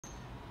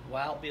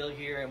Wild Bill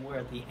here, and we're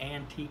at the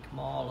Antique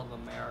Mall of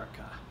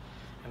America,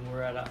 and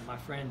we're at my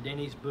friend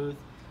Denny's booth.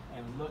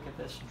 And look at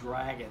this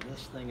dragon.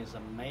 This thing is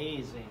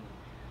amazing.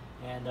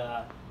 And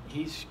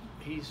he's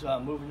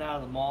moving out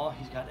of the mall.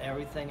 He's got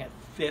everything at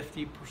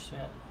 50%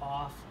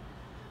 off.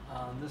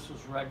 This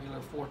was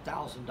regular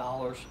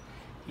 $4,000.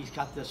 He's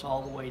got this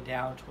all the way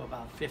down to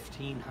about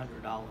 $1,500,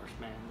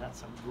 man.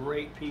 That's a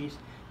great piece.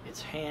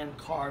 It's hand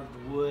carved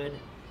wood.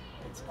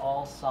 It's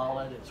all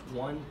solid. It's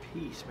one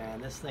piece, man.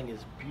 This thing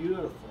is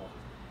beautiful.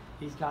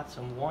 He's got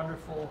some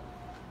wonderful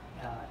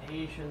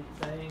Asian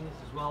things,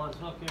 as well as,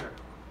 look here,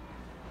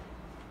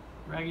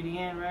 Raggedy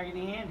Ann,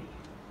 Raggedy Andy.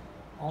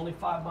 Only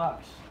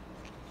 $5.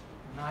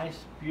 Nice,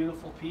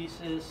 beautiful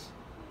pieces.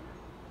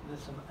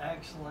 There's some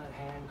excellent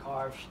hand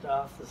carved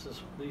stuff.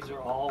 These are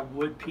all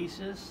wood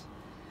pieces.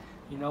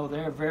 You know,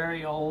 they're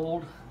very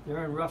old.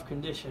 They're in rough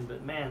condition,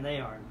 but man, they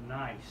are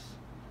nice.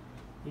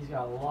 He's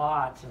got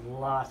lots and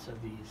lots of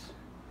these.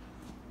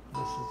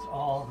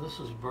 This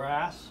is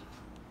brass.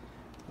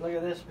 Look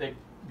at this big,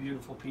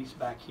 beautiful piece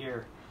back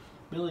here.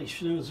 Billy,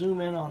 zoom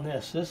in on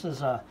this. This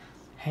is a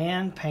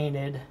hand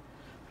painted.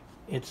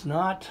 It's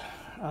not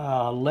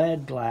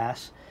lead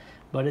glass,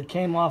 but it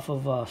came off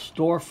of a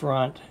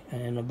storefront,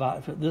 and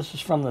this is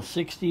from the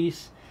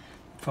 60s,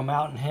 from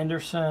out in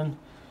Henderson.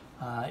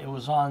 It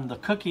was on the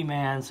Cookie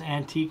Man's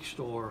antique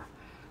store.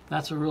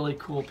 That's a really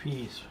cool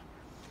piece.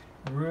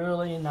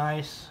 Really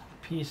nice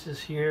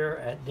pieces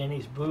here at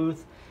Denny's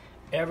booth.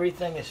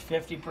 Everything is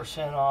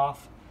 50%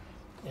 off.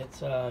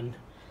 It's on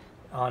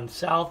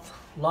South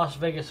Las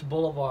Vegas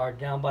Boulevard,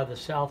 down by the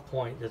South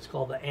Point. It's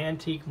called the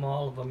Antique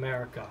Mall of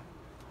America.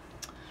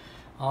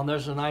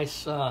 There's a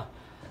nice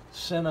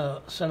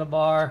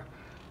Cinnabar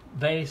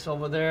vase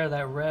over there,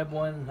 that red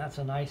one. That's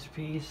a nice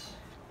piece.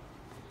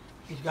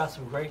 He's got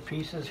some great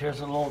pieces. Here's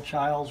a little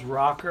child's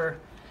rocker.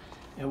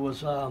 It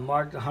was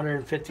marked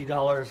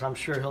 $150. I'm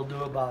sure he'll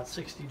do about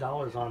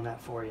 $60 on that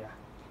for you.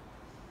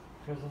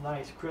 Here's a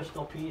nice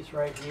crystal piece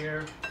right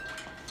here.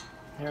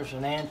 Here's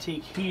an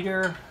antique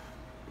heater.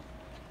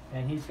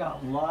 And he's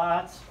got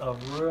lots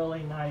of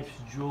really nice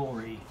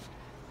jewelry.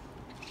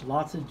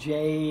 Lots of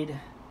jade.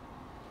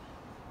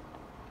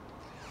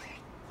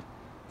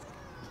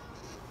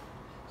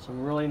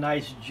 Some really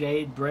nice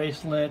jade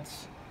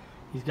bracelets.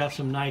 He's got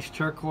some nice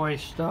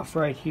turquoise stuff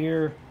right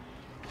here.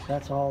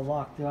 That's all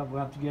locked up. We'll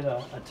have to get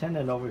a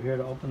attendant over here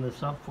to open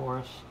this up for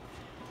us.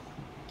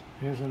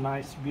 Here's a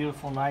nice,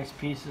 beautiful, nice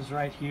pieces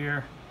right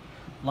here.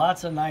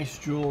 Lots of nice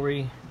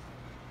jewelry.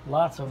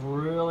 Lots of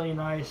really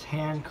nice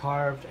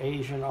hand-carved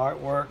Asian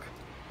artwork.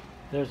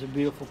 There's a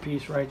beautiful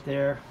piece right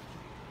there.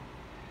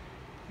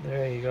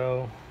 There you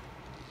go.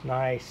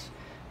 Nice.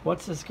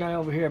 What's this guy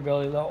over here,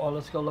 Billy? Oh,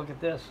 let's go look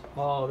at this.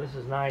 Oh, this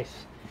is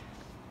nice.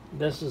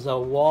 This is a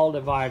wall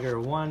divider.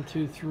 1,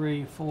 2,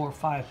 3, 4,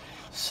 5,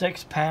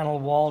 6 panel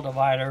wall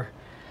divider.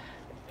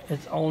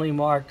 It's only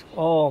marked,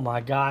 oh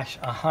my gosh,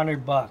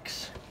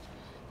 $100.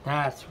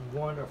 That's a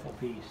wonderful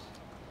piece.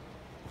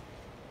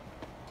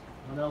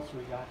 What else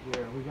we got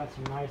here? We got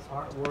some nice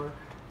artwork.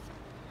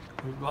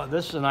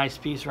 This is a nice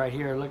piece right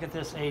here. Look at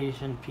this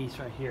Asian piece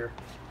right here.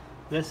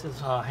 This is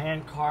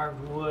hand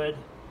carved wood.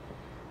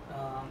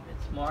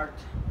 It's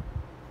marked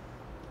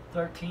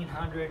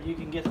 $1,300. You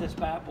can get this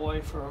bad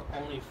boy for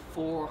only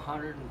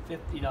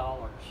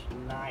 $450.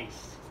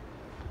 Nice.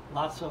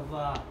 Lots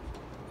of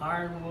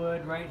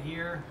ironwood right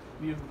here.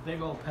 You have a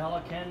big old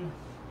pelican.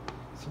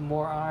 Some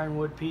more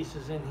ironwood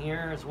pieces in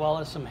here, as well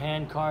as some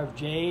hand carved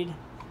jade.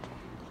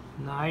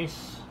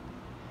 Nice.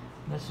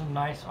 There's some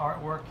nice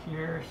artwork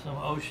here. Some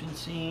ocean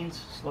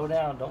scenes. Slow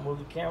down. Don't move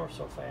the camera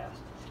so fast.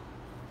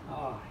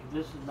 Oh,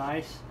 this is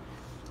nice.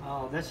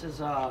 Oh, this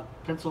is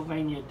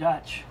Pennsylvania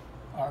Dutch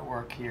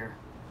artwork here.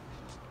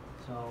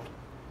 So,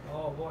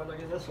 oh boy, look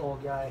at this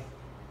old guy.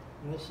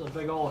 And this is a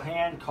big old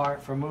hand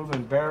cart for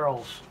moving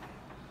barrels.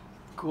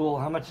 Cool.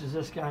 How much is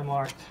this guy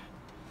marked?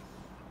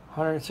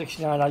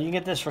 $169. Now you can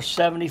get this for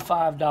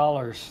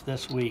 $75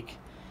 this week.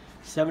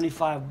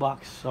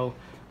 $75. So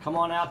come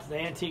on out to the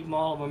Antique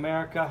Mall of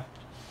America.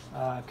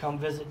 Come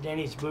visit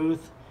Denny's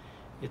booth.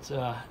 It's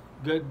a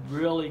good,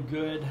 really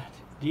good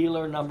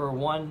dealer number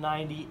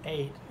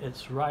 198.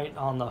 It's right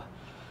on the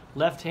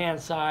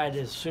left-hand side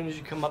as soon as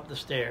you come up the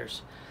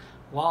stairs.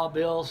 Wild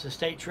Bill's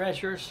Estate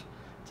Treasures,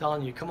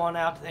 telling you, come on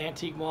out to the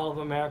Antique Mall of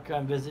America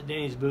and visit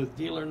Denny's booth,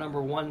 dealer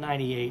number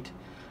 198.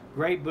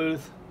 Great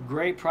booth,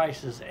 great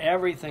prices.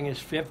 Everything is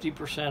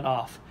 50%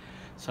 off.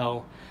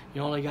 So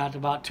you only got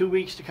about 2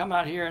 weeks to come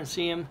out here and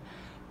see him.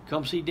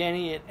 Come see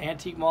Denny at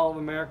Antique Mall of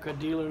America,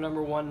 dealer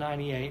number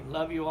 198.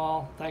 Love you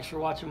all. Thanks for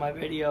watching my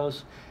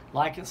videos.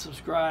 Like and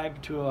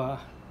subscribe to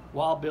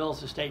Wild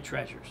Bill's Estate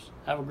Treasures.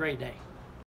 Have a great day.